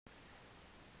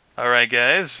Alright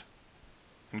guys,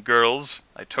 and girls,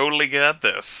 I totally got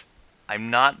this. I'm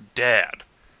not dead.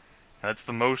 That's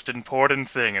the most important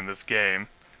thing in this game.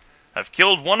 I've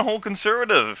killed one whole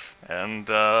conservative, and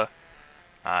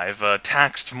I've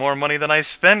taxed more money than I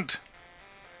spent.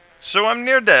 So I'm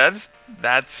near dead.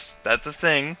 That's a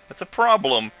thing. That's a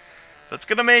problem. That's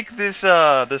gonna make this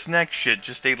this next shit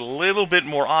just a little bit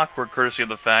more awkward, courtesy of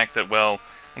the fact that, well,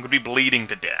 I'm gonna be bleeding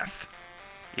to death.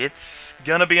 It's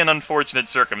gonna be an unfortunate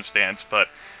circumstance, but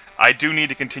I do need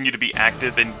to continue to be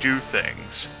active and do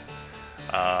things.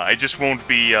 I just won't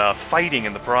be fighting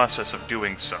in the process of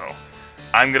doing so.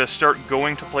 I'm gonna start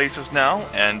going to places now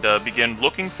and begin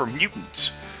looking for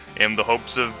mutants in the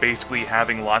hopes of basically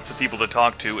having lots of people to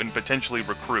talk to and potentially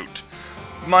recruit.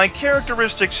 My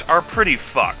characteristics are pretty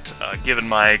fucked, given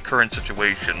my current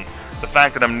situation. The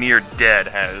fact that I'm near dead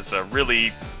has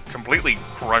really completely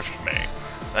crushed me.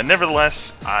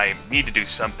 Nevertheless, I need to do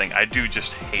something. I do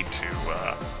just hate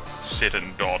to sit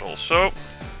and dawdle. So,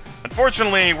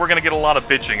 unfortunately, we're gonna get a lot of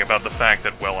bitching about the fact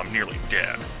that, well, I'm nearly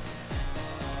dead.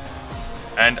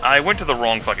 And I went to the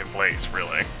wrong fucking place,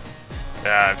 really.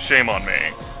 Shame on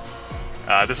me.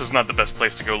 This was not the best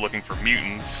place to go looking for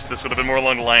mutants. This would have been more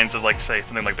along the lines of, like, say,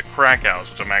 something like the Crack House,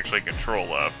 which I'm actually in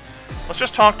control of. Let's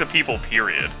just talk to people,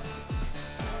 period.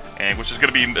 And which is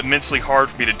going to be immensely hard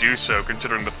for me to do so,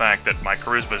 considering the fact that my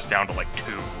charisma is down to, like,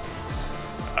 2.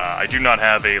 I do not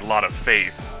have a lot of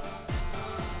faith.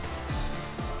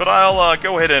 But I'll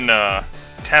go ahead and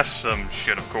test some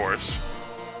shit, of course.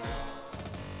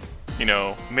 You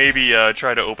know, maybe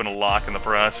try to open a lock in the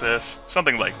process.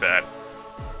 Something like that.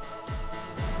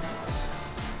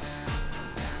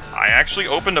 I actually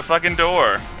opened a fucking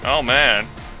door. Oh man,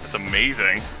 that's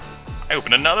amazing. I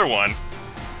opened another one.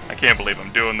 I can't believe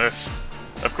I'm doing this.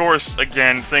 Of course,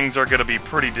 again, things are gonna be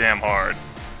pretty damn hard.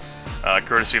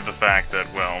 Courtesy of the fact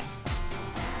that, well,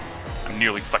 I'm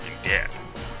nearly fucking dead.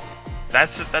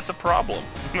 That's a problem.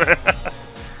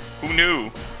 Who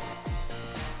knew?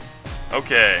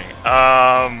 Okay,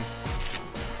 don't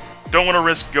want to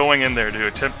risk going in there to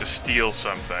attempt to steal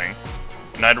something.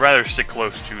 And I'd rather stick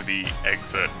close to the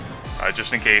exit,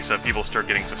 just in case people start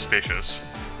getting suspicious.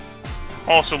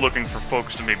 Also looking for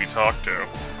folks to maybe talk to.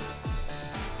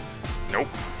 Nope.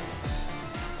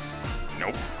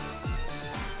 Nope.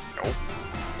 Nope.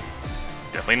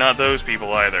 Definitely not those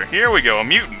people either. Here we go, a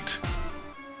mutant.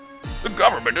 The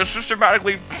government is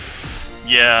systematically...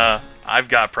 Yeah, I've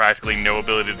got practically no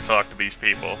ability to talk to these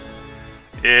people.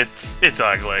 It's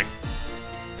ugly.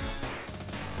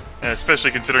 And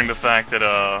especially considering the fact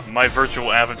that my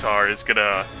virtual avatar is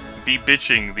gonna be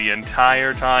bitching the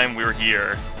entire time we're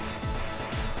here.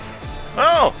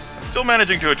 Oh! I'm still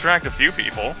managing to attract a few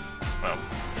people. Well,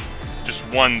 just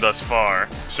one thus far.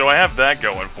 So I have that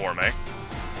going for me.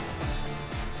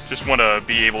 Just want to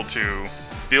be able to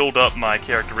build up my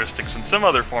characteristics in some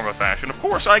other form of fashion. Of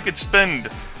course, I could spend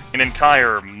an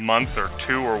entire month or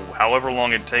 2 or however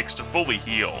long it takes to fully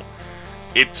heal.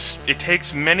 It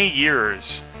takes many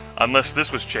years, unless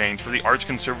this was changed, for the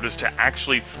arch-conservatives to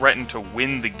actually threaten to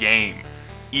win the game,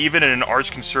 even in an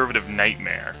arch-conservative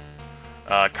nightmare.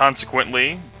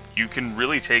 Consequently, you can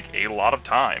really take a lot of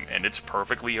time, and it's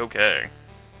perfectly okay.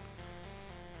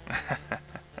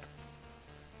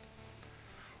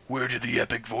 Where did the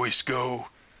epic voice go?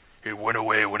 It went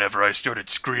away whenever I started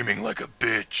screaming like a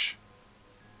bitch.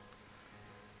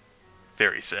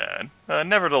 Very sad.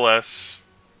 Nevertheless,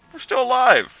 we're still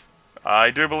alive.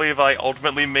 I do believe I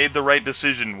ultimately made the right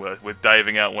decision with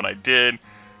diving out when I did,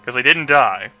 because I didn't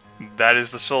die. That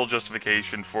is the sole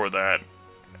justification for that.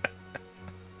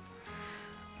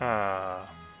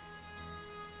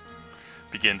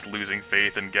 Begins losing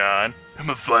faith in God.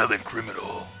 I'm a violent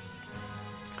criminal.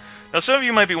 Now some of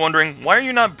you might be wondering, why are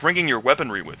you not bringing your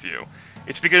weaponry with you?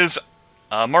 It's because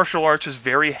martial arts is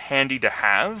very handy to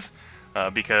have,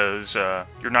 because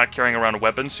you're not carrying around a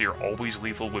weapon, so you're always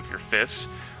lethal with your fists.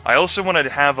 I also want to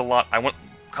have I want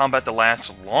combat to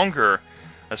last longer,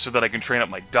 so that I can train up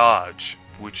my dodge,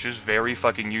 which is very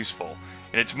fucking useful.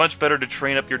 And it's much better to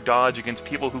train up your dodge against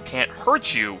people who can't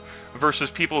hurt you,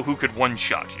 versus people who could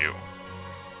one-shot you.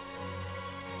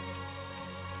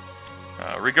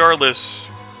 Regardless,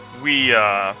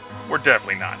 we're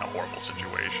definitely not in a horrible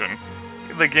situation.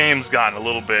 The game's gotten a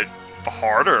little bit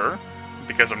harder,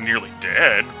 because I'm nearly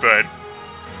dead, but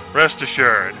rest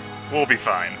assured, we'll be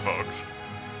fine, folks.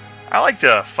 I like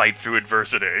to fight through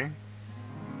adversity.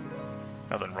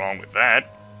 Nothing wrong with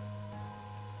that.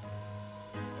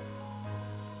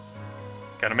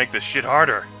 Gotta make this shit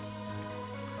harder.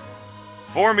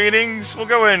 4 meetings, we'll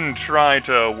go ahead and try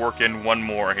to work in one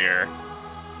more here.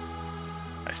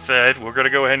 I said, we're gonna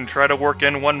go ahead and try to work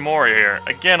in one more here.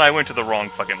 Again, I went to the wrong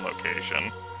fucking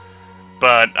location.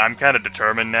 But I'm kind of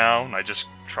determined now, and I'm just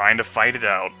trying to fight it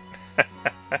out.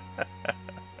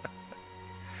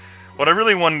 What I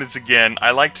really wanted is, again,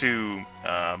 I like to,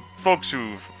 folks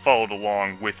who've followed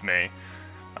along with me,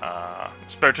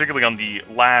 particularly on the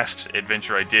last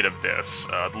adventure I did of this,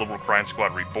 the Liberal Crime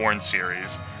Squad Reborn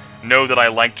series, know that I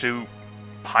like to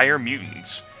hire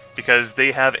mutants, because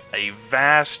they have a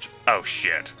vast... Oh,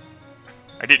 shit.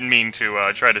 I didn't mean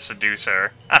to try to seduce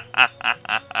her.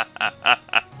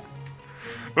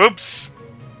 Oops.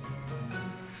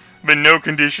 I'm in no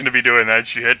condition to be doing that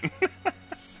shit.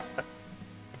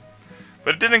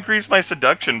 But it did increase my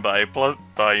seduction by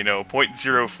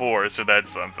 0.04, so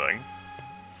that's something.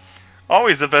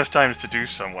 Always the best time to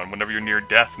seduce someone, whenever you're near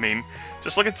death. I mean,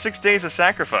 just look at 6 Days of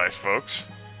Sacrifice, folks.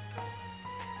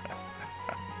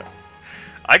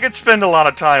 I could spend a lot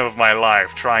of time of my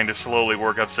life trying to slowly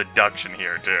work up seduction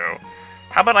here, too.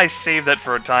 How about I save that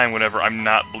for a time whenever I'm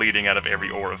not bleeding out of every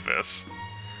orifice?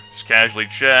 Just casually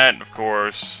chat, of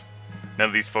course. None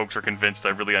of these folks are convinced I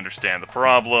really understand the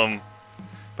problem.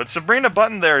 But Sabrina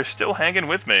Button there is still hanging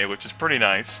with me, which is pretty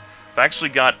nice. I've actually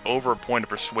got over a point of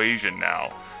persuasion now,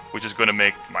 which is going to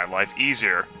make my life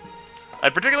easier.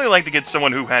 I'd particularly like to get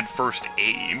someone who had first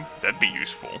aid. That'd be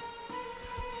useful.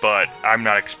 But I'm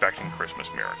not expecting Christmas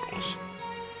miracles.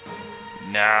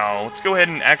 Now, let's go ahead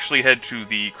and actually head to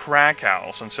the crack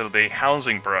house instead of the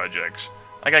housing projects.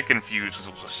 I got confused because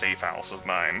it was a safe house of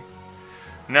mine.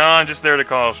 No, I'm just there to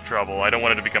cause trouble. I don't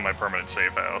want it to become my permanent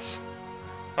safe house.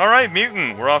 Alright,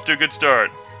 mutant, we're off to a good start.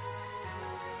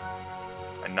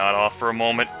 I nod off for a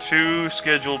moment. 2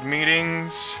 scheduled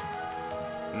meetings.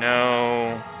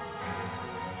 No.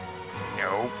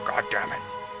 No, goddammit.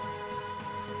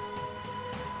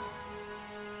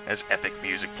 As epic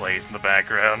music plays in the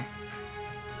background.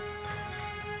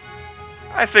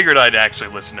 I figured I'd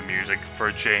actually listen to music for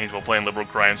a change while playing Liberal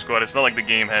Crime Squad. It's not like the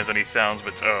game has any sounds of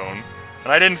its own.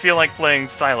 And I didn't feel like playing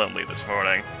silently this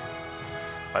morning.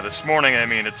 By this morning, I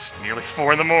mean it's nearly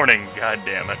 4 in the morning, god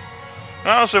damn it.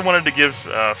 I also wanted to give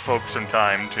folks some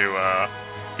time to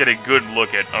get a good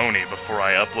look at Oni before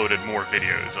I uploaded more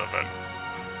videos of it.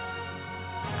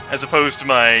 As opposed to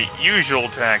my usual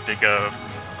tactic of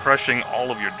crushing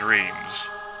all of your dreams.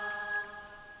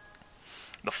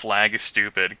 The flag is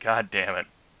stupid, god damn it.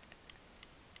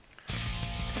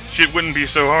 Shit wouldn't be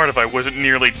so hard if I wasn't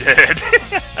nearly dead.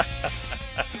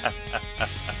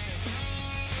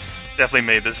 Definitely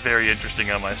made this very interesting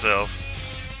on myself.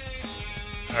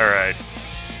 Alright.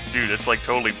 Dude, it's like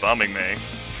totally bumming me.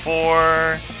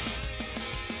 4...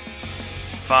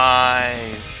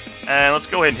 5... And let's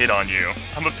go ahead and hit on you.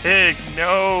 I'm a pig!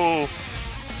 No!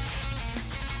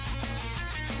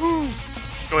 Woo!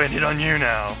 Go ahead and hit on you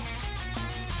now.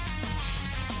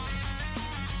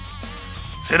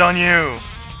 Let's hit on you!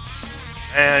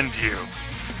 And you.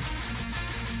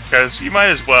 Because you might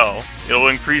as well. It'll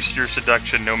increase your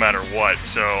seduction no matter what,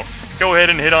 so go ahead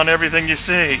and hit on everything you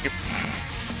see.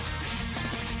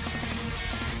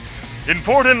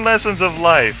 Important lessons of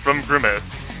life from Grimith.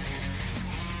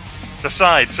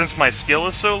 Besides, since my skill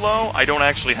is so low, I don't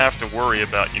actually have to worry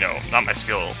about, not my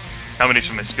skill,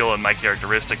 combination of my skill and my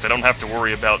characteristics, I don't have to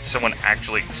worry about someone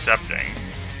actually accepting.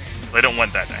 I don't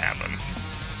want that to happen.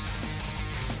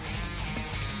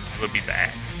 It would be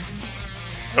bad.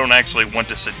 I don't actually want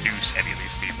to seduce any of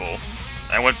these people.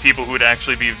 I want people who would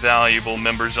actually be valuable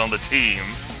members on the team.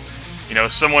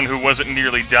 Someone who wasn't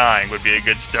nearly dying would be a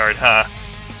good start, huh?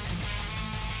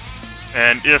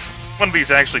 And if one of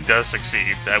these actually does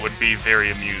succeed, that would be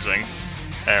very amusing.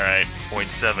 Alright,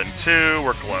 0.72,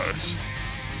 we're close.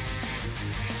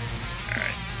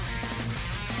 Alright.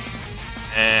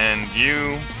 And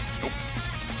you... Nope.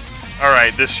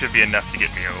 Alright, this should be enough to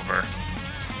get me over.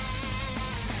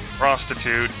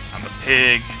 Prostitute, I'm a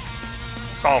pig.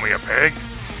 Call me a pig?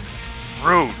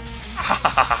 Rude.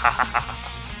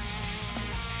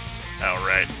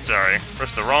 Alright, sorry.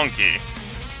 Pressed the wrong key.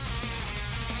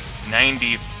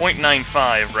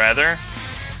 90.95, rather.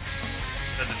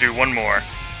 Have to do one more.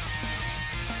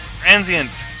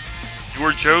 Transient. You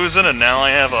were chosen, and now I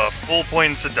have a full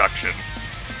point in seduction.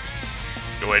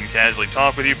 Go ahead and casually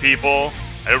talk with you people.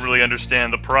 I don't really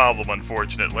understand the problem,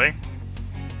 unfortunately.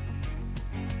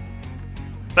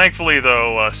 Thankfully,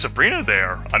 though, Sabrina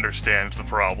there understands the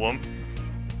problem.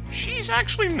 She's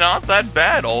actually not that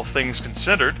bad, all things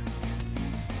considered.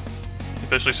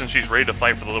 Especially since she's ready to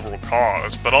fight for the liberal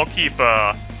cause. But I'll keep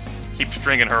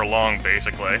stringing her along,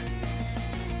 basically.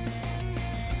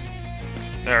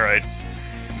 Alright.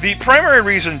 The primary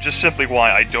reason, just simply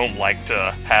why I don't like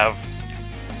to have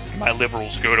my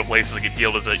liberals go to places that get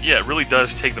healed is that, yeah, it really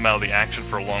does take them out of the action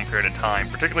for a long period of time,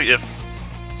 particularly if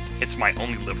it's my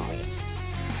only liberal.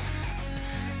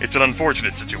 It's an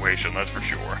unfortunate situation, that's for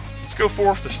sure. Let's go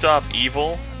forth to stop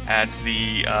evil at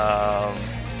the,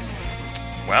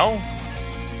 well,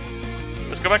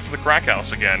 let's go back to the crack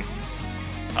house again.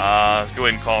 Let's go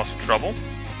ahead and cause trouble.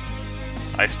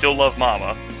 I still love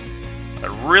Mama.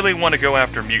 I really want to go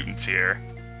after mutants here.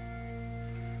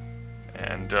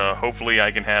 And hopefully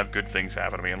I can have good things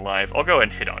happen to me in life. I'll go ahead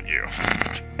and hit on you.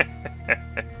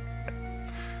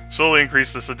 Slowly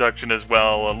increase the seduction as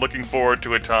well. Looking forward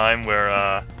to a time where,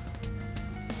 well,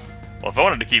 if I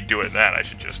wanted to keep doing that, I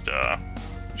should just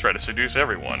try to seduce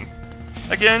everyone.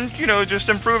 Again, you know, just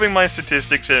improving my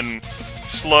statistics in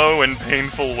slow and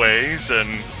painful ways,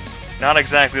 and not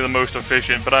exactly the most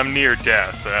efficient, but I'm near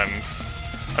death, and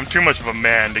I'm too much of a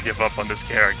man to give up on this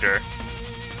character.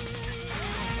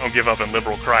 I don't give up in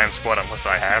Liberal Crime Squad unless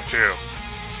I have to.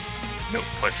 No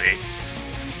pussy.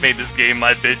 Made this game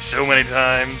my bitch so many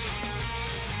times.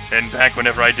 And back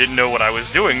whenever I didn't know what I was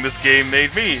doing, this game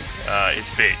made me its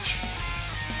bitch.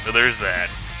 So there's that.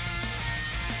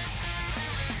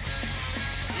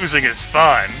 Losing is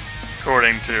fun,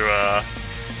 according to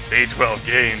A12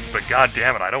 Games, but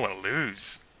goddammit, I don't want to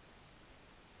lose.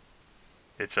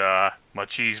 It's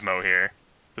machismo here.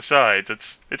 Besides,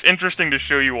 it's interesting to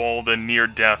show you all the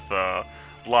near-death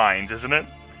lines, isn't it?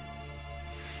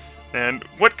 And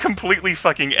what completely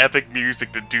fucking epic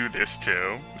music to do this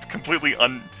to. It's completely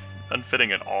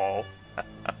unfitting at all.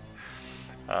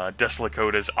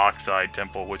 Deslacoda's Oxide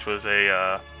Temple, which was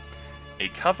a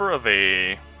cover of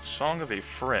a Song of a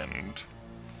Friend.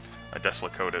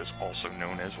 Deslacoda is also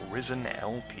known as Risen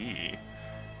LP.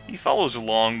 He follows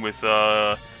along with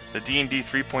the D&D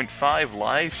 3.5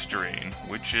 live stream,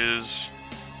 which is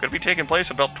going to be taking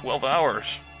place about 12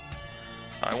 hours.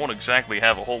 I won't exactly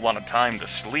have a whole lot of time to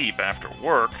sleep after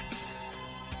work.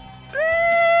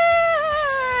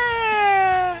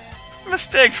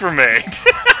 Mistakes were made.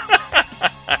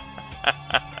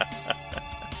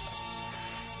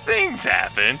 Things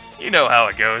happen. You know how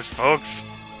it goes, folks.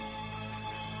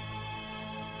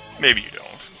 Maybe you don't.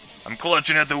 I'm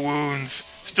clutching at the wounds,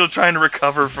 still trying to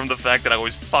recover from the fact that I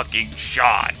was fucking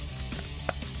shot.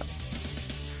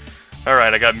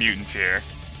 Alright, I got mutants here.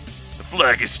 The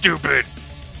flag is stupid.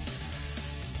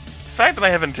 The fact that I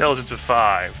have intelligence of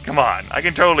 5, come on, I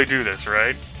can totally do this,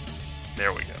 right?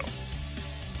 There we go.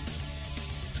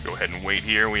 Let's go ahead and wait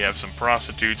here. We have some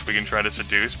prostitutes we can try to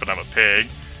seduce, but I'm a pig.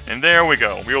 And there we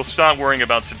go. We will stop worrying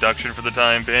about seduction for the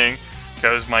time being,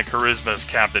 because my charisma is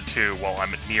capped at 2 while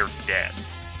I'm near dead.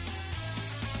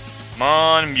 Come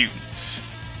on, mutants.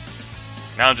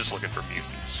 Now I'm just looking for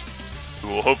mutants, who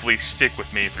will hopefully stick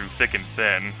with me through thick and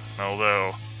thin,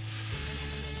 although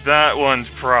that one's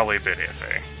probably a bit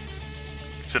iffy,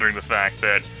 considering the fact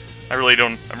that I'm really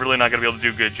not going to be able to do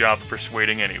a good job of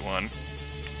persuading anyone.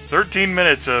 13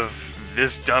 minutes of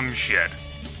this dumb shit.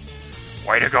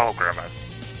 Way to go, Grimith.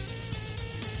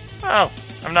 Well,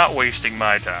 I'm not wasting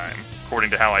my time, according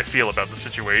to how I feel about the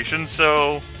situation,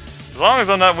 so as long as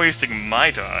I'm not wasting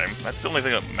my time, that's the only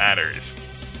thing that matters.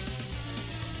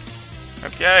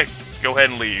 Okay, let's go ahead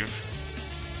and leave.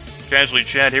 Casually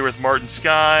chat here with Martin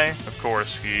Sky. Of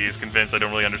course, he's convinced I don't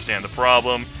really understand the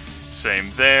problem. Same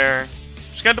there.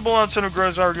 Skeptical on some of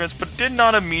Gro's arguments, but did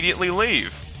not immediately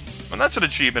leave. And that's an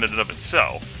achievement in and of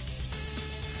itself.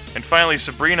 And finally,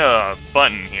 Sabrina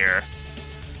Button here.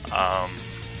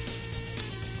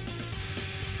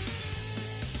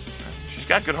 She's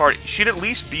got good heart. She'd at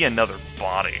least be another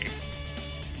body.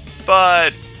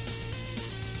 But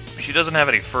she doesn't have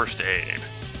any first aid.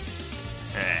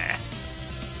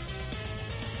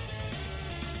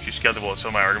 She's skeptical of some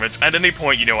of my arguments. At any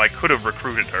point, you know, I could have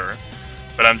recruited her.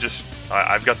 But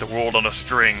I've got the world on a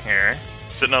string here.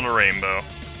 Sitting on a rainbow.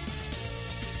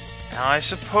 Now, I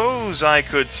suppose I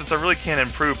could, since I really can't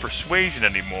improve persuasion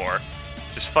anymore,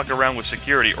 just fuck around with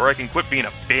security, or I can quit being a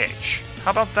bitch.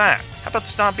 How about that? How about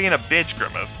stop being a bitch,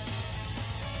 Grimith?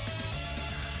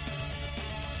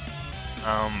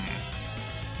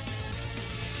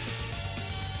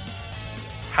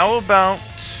 How about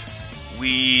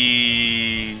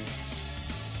we...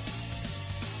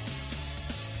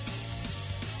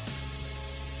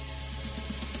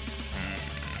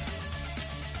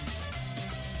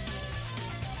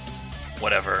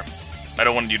 Whatever. I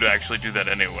don't want you to actually do that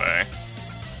anyway.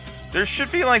 There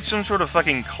should be like some sort of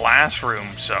fucking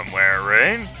classroom somewhere,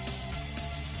 right?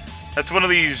 That's one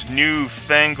of these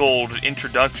new-fangled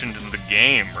introductions into the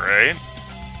game, right?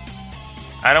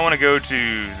 I don't want to go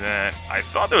to that. I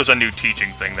thought there was a new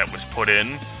teaching thing that was put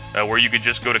in, where you could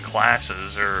just go to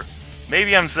classes, or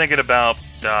maybe I'm thinking about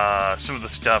some of the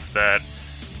stuff that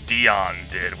Dion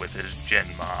did with his gen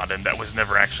mod, and that was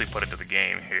never actually put into the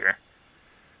game here.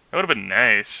 That would have been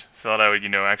nice. Thought I would,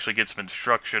 actually get some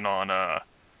instruction on, I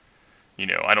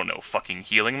don't know, fucking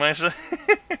healing myself?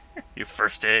 Your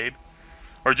first aid?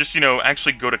 Or just,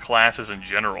 actually go to classes in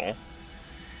general.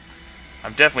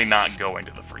 I'm definitely not going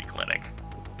to the free clinic.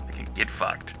 I can get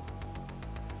fucked.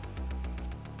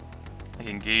 I can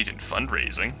engage in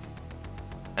fundraising.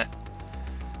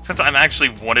 Since I'm actually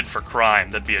wanted for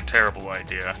crime, that'd be a terrible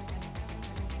idea.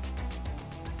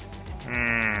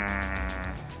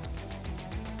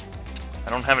 I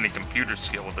don't have any computer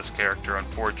skill with this character,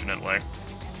 unfortunately.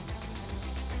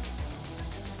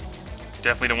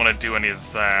 Definitely don't want to do any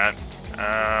of that.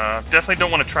 Definitely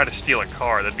don't want to try to steal a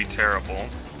car, that'd be terrible.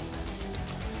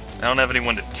 I don't have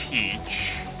anyone to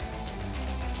teach.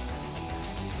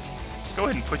 Let's go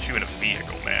ahead and put you in a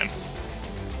vehicle, man.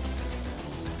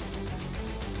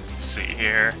 Let's see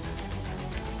here.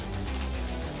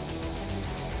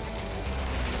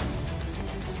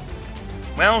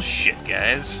 Well, shit,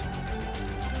 guys.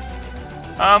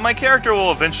 My character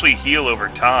will eventually heal over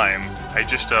time. I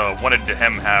just wanted to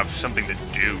have something to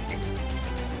do.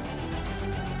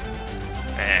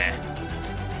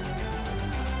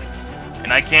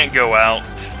 And I can't go out,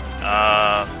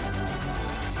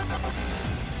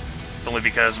 only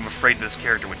because I'm afraid this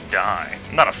character would die.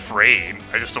 I'm not afraid,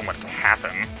 I just don't want it to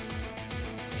happen.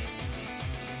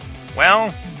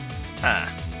 Well,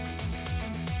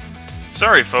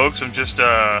 sorry folks, I'm just,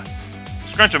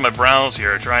 scrunching my brows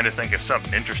here, trying to think of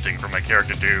something interesting for my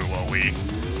character to do while we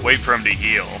wait for him to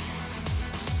heal.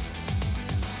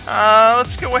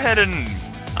 Let's go ahead and,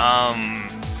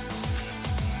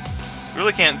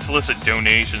 really can't solicit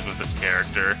donations with this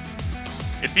character.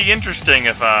 It'd be interesting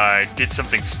if I did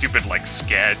something stupid like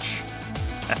sketch.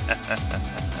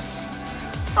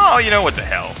 Oh, you know what the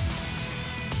hell.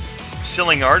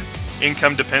 Selling art.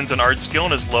 Income depends on art skill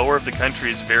and is lower if the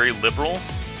country is very liberal.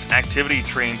 This activity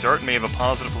trains art may have a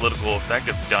positive political effect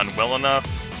if done well enough.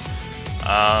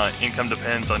 Income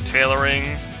depends on tailoring.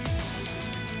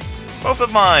 Both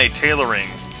of my tailoring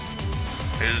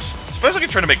is... I suppose I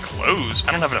could try to make clothes.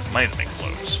 I don't have enough money to make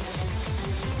clothes.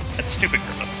 That's stupid,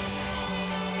 Grimith.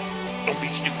 Don't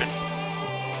be stupid.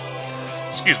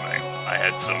 Excuse me. I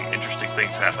had some interesting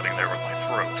things happening there with my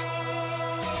throat.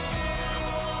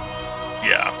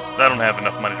 Yeah, I don't have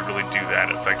enough money to really do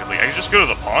that effectively. I can just go to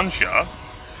the pawn shop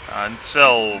and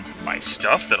sell my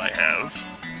stuff that I have.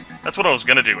 That's what I was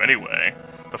gonna do anyway,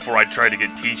 before I try to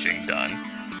get teaching done.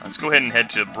 Let's go ahead and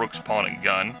head to Brooks Pawn and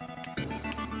Gun.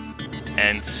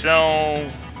 And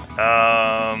sell,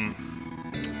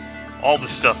 all the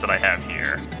stuff that I have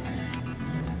here.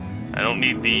 I don't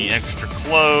need the extra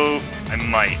cloak. I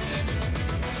might.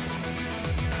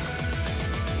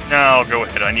 No, I'll go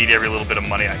ahead. I need every little bit of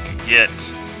money I can get.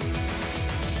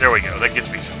 There we go. That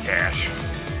gets me some cash.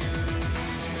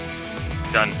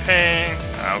 Done paying.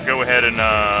 I'll go ahead and,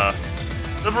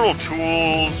 liberal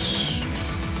tools.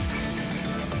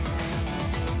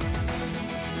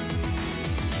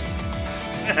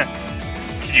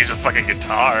 Could use a fucking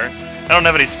guitar. I don't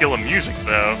have any skill in music,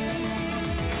 though.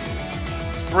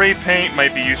 Spray paint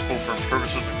might be useful for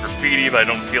purposes of graffiti, but I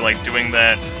don't feel like doing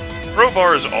that.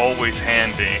 Crowbar is always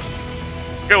handy.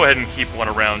 Go ahead and keep one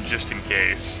around just in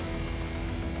case.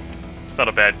 It's not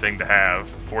a bad thing to have.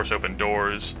 Force open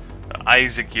doors.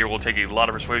 Isaac here will take a lot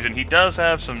of persuasion. He does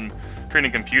have some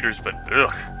training computers, but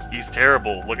ugh, he's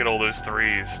terrible. Look at all those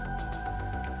threes.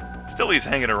 Still, he's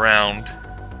hanging around.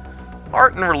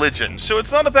 Art and religion. So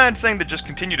it's not a bad thing to just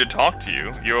continue to talk to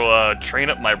you. You'll train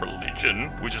up my religion,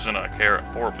 which isn't a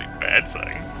horribly bad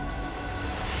thing.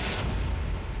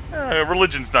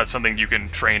 Religion's not something you can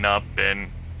train up, and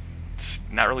it's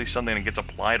not really something that gets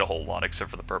applied a whole lot,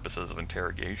 except for the purposes of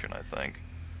interrogation, I think.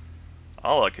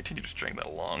 I'll continue to string that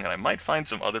along, and I might find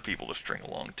some other people to string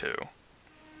along, too.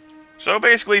 So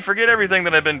basically, forget everything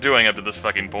that I've been doing up to this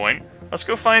fucking point. Let's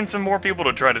go find some more people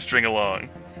to try to string along.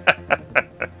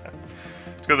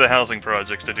 Let's go to the housing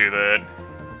projects to do that.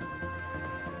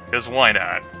 Because why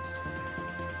not?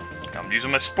 I'm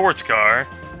using my sports car.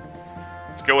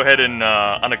 Let's go ahead and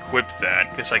unequip that,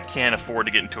 because I can't afford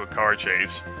to get into a car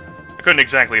chase. I couldn't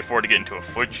exactly afford to get into a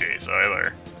foot chase,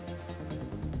 either.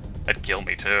 That'd kill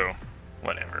me, too.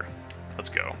 Whatever. Let's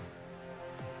go.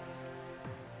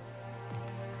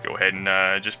 Go ahead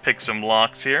and just pick some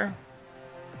locks here.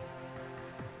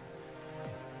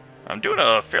 I'm doing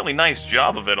a fairly nice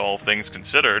job of it, all things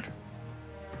considered.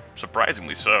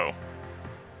 Surprisingly so.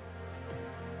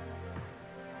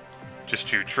 Just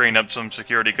to train up some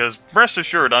security, because rest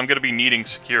assured, I'm going to be needing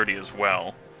security as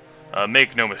well.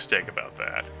 Make no mistake about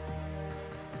that.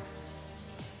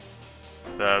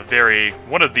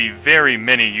 One of the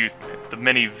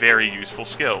many very useful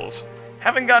skills.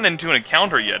 Haven't gotten into an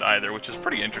encounter yet either, which is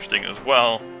pretty interesting as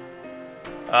well.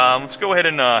 Let's go ahead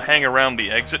and hang around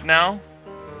the exit now.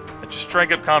 And just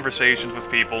strike up conversations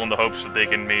with people in the hopes that they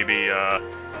can maybe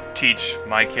teach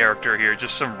my character here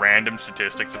just some random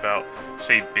statistics about,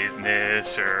 say,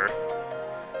 business or,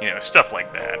 you know, stuff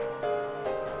like that.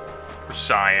 Or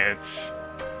science.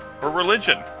 Or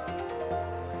religion.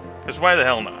 Because why the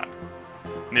hell not?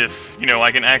 And if, you know,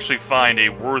 I can actually find a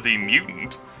worthy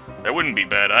mutant, that wouldn't be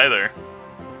bad either.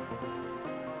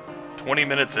 20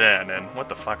 minutes in, and what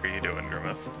the fuck are you doing,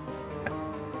 Grimith?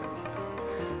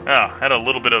 Ah, had a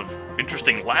little bit of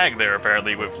interesting lag there,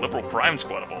 apparently, with Liberal Crime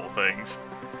Squad of all things.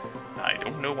 I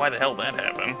don't know why the hell that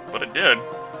happened, but it did.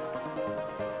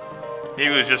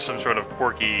 Maybe it was just some sort of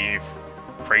quirky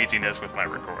craziness with my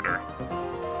recorder.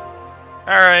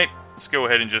 Alright, let's go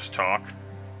ahead and just talk.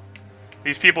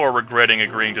 These people are regretting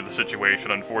agreeing to the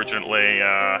situation, unfortunately.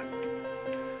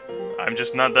 I'm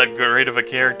just not that great of a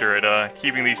character at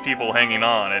keeping these people hanging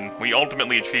on, and we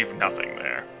ultimately achieve nothing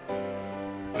there.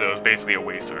 So it was basically a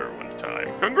waste of everyone's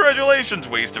time. Congratulations,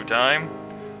 waste of time!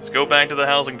 Let's go back to the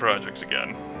housing projects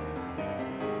again.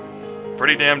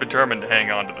 Pretty damn determined to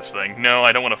hang on to this thing. No,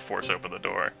 I don't want to force open the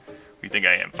door. You think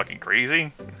I am fucking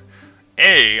crazy?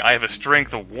 A, I have a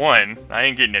strength of 1. I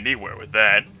ain't getting anywhere with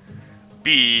that.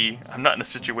 B, I'm not in a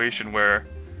situation where...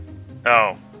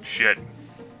 Oh, shit.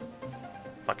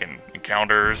 Fucking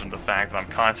encounters and the fact that I'm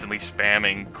constantly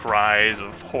spamming cries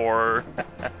of horror.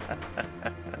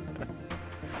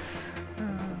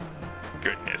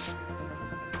 Goodness.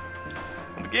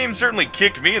 Well, the game certainly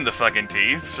kicked me in the fucking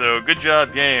teeth, so good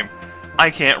job, game. I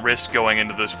can't risk going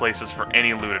into those places for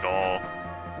any loot at all.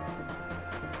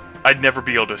 I'd never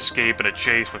be able to escape in a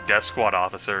chase with Death Squad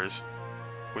officers.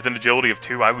 With an agility of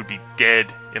 2, I would be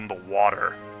dead in the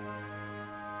water.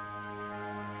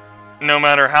 No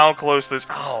matter how close this...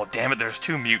 Oh, damn it, there's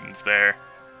 2 mutants there.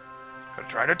 Gotta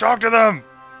try to talk to them!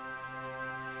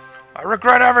 I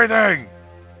regret everything!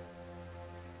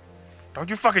 Don't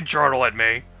you fucking chortle at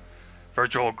me,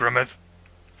 Virtual Grimith.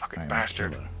 Fucking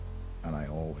bastard. Killer, and I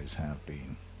always have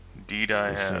been. Indeed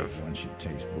I have. Once you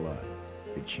taste blood,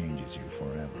 it changes you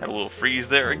forever. Had a little freeze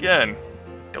there again.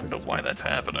 Don't know why that's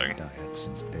happening.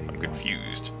 I'm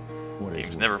confused.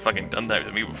 Game's never fucking done that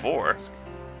to me before.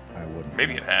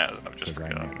 Maybe it has, and I've just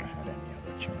forgotten. I never had any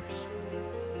other choice.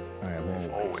 I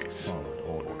have always followed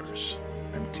orders.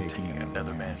 I'm taking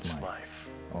another man's life.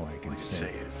 All I can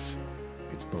say is,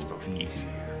 it's both easier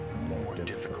and more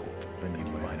difficult than you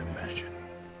might imagine.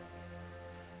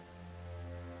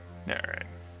 Alright,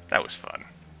 that was fun.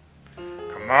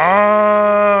 Come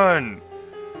on!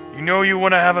 You know you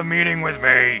want to have a meeting with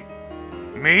me.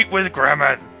 Meet with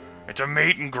Grimith. It's a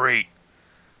meet and greet.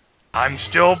 I'm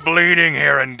still bleeding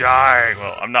here and dying.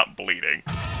 Well, I'm not bleeding.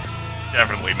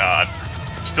 Definitely not.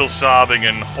 Still sobbing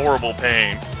in horrible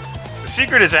pain. The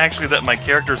secret is actually that my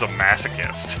character's a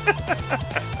masochist.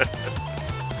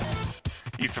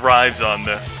 He thrives on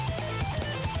this.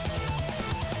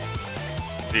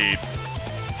 Indeed.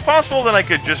 It's possible that I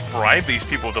could just bribe these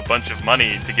people with a bunch of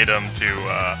money to get them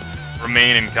to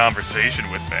remain in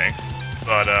conversation with me.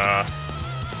 But,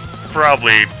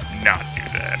 probably not do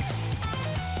that.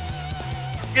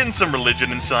 Getting some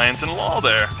religion and science and law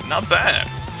there. Not bad.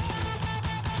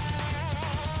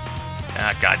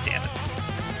 Ah, goddammit.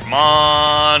 Come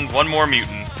on! One more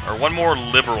mutant. Or one more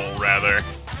liberal, rather.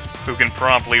 Who can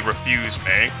promptly refuse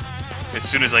me as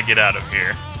soon as I get out of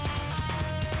here.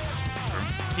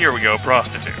 Here we go,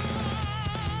 prostitute.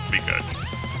 Be good.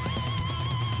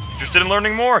 Interested in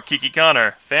learning more? Kiki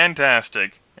Connor.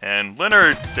 Fantastic. And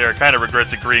Leonard there kind of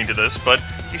regrets agreeing to this, but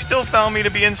he still found me to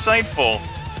be insightful.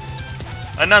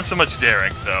 Not so much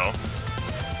Derek, though.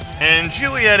 And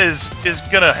Juliet is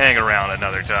gonna hang around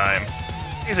another time.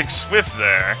 He's like Swift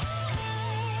there.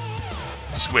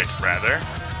 Swift, rather.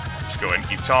 Just go ahead and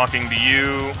keep talking to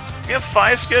you. We have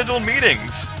 5 scheduled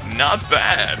meetings. Not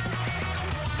bad.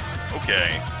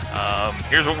 Okay.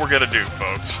 Here's what we're gonna do,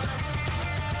 folks.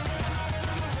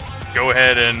 Go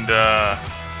ahead and,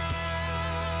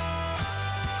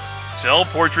 sell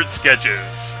portrait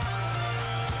sketches.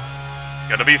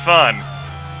 Gonna be fun.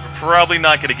 We're probably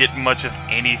not gonna get much of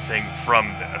anything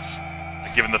from this,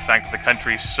 given the fact that the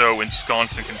country is so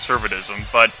ensconced in conservatism,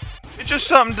 but it's just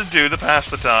something to do to pass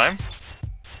the time.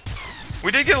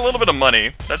 We did get a little bit of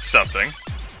money. That's something.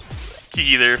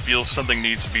 Kiki there feels something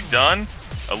needs to be done.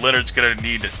 Leonard's gonna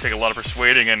need to take a lot of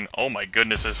persuading, and oh my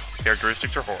goodness, his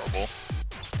characteristics are horrible.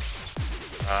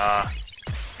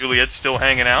 Juliet's still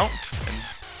hanging out, and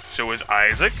so is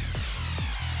Isaac.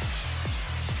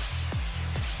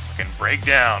 Fucking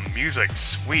breakdown, music,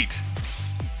 sweet.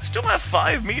 Still have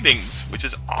 5 meetings, which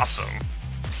is awesome.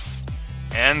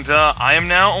 And I am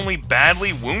now only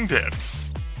badly wounded.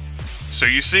 So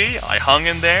you see, I hung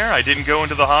in there, I didn't go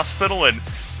into the hospital, and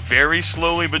very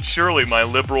slowly but surely my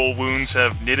liberal wounds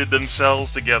have knitted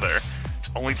themselves together.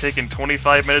 It's only taken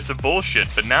 25 minutes of bullshit,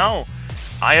 but now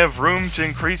I have room to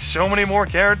increase so many more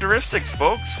characteristics,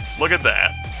 folks. Look at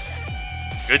that.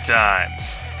 Good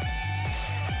times.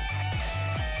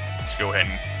 Let's go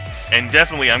ahead and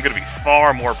definitely I'm going to be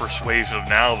far more persuasive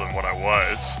now than what I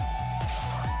was.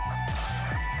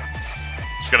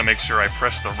 Just got to make sure I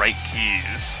press the right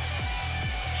keys.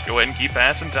 Just go ahead and keep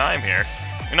passing time here.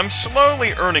 And I'm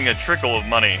slowly earning a trickle of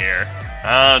money here.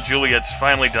 Ah, Juliet's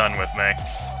finally done with me.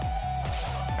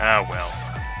 Ah, well.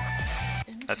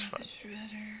 That's fine.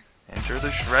 Enter the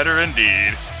shredder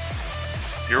indeed.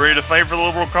 You're ready to fight for the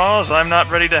liberal cause? I'm not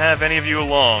ready to have any of you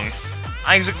along.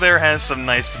 Isaac there has some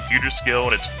nice computer skill,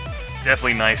 and it's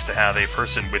definitely nice to have a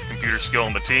person with computer skill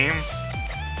on the team,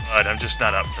 but I'm just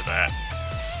not up for that.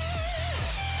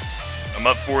 I'm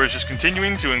up for is just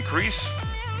continuing to increase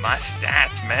my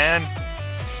stats, man.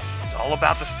 It's all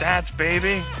about the stats,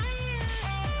 baby.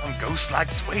 I'm ghost like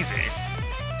Swayze.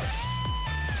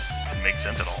 Doesn't make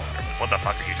sense at all. What the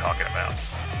fuck are you talking about?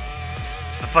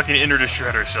 It's the fucking Enter the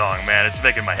Shredder song, man. It's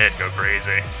making my head go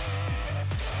crazy.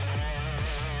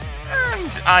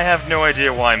 And I have no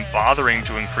idea why I'm bothering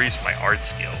to increase my art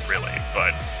skill, really,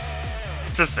 but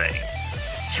it's a thing.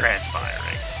 It's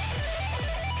transpiring.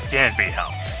 Can't be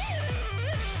helped.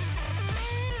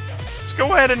 Let's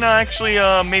go ahead and actually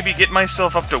maybe get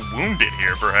myself up to wounded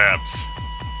here, perhaps.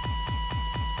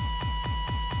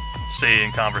 Stay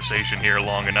in conversation here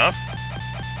long enough.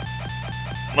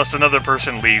 Unless another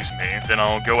person leaves me, then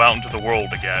I'll go out into the world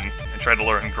again and try to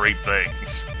learn great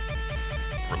things.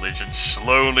 Religion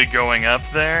slowly going up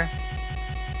there.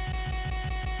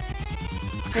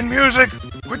 Fucking music!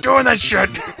 Quit doing that shit!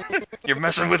 You're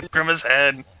messing with Grimith's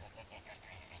head.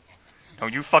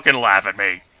 Don't you fucking laugh at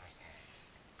me.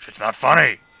 Shit's not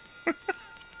funny.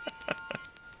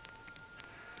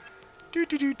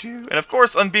 And of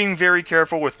course, I'm being very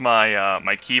careful with my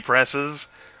my key presses.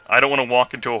 I don't want to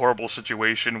walk into a horrible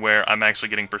situation where I'm actually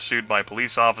getting pursued by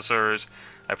police officers.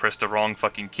 I pressed the wrong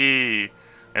fucking key.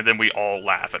 And then we all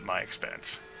laugh at my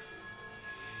expense.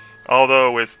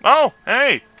 Although with... Oh,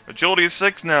 hey! Agility is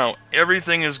 6 now.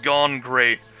 Everything has gone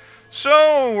great.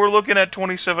 So, we're looking at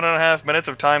 27.5 minutes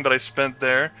of time that I spent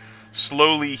there,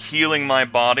 slowly healing my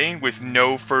body with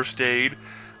no first aid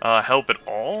help at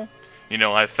all. You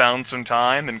know, I found some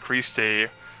time, increased a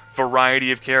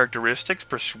variety of characteristics.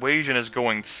 Persuasion is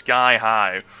going sky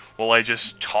high while I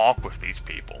just talk with these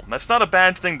people. That's not a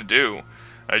bad thing to do.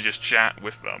 I just chat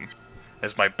with them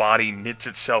as my body knits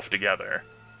itself together.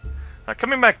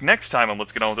 Coming back next time on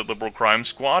Let's Get On With It Liberal Crime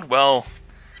Squad, well,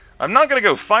 I'm not going to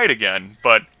go fight again,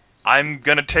 but I'm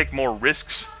going to take more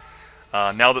risks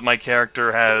now that my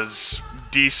character has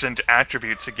decent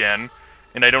attributes again,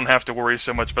 and I don't have to worry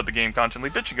so much about the game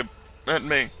constantly bitching at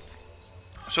me.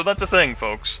 So that's a thing,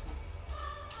 folks.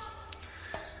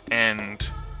 And...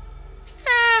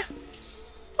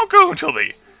 I'll go until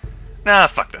the... Nah,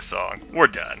 fuck this song. We're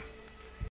done.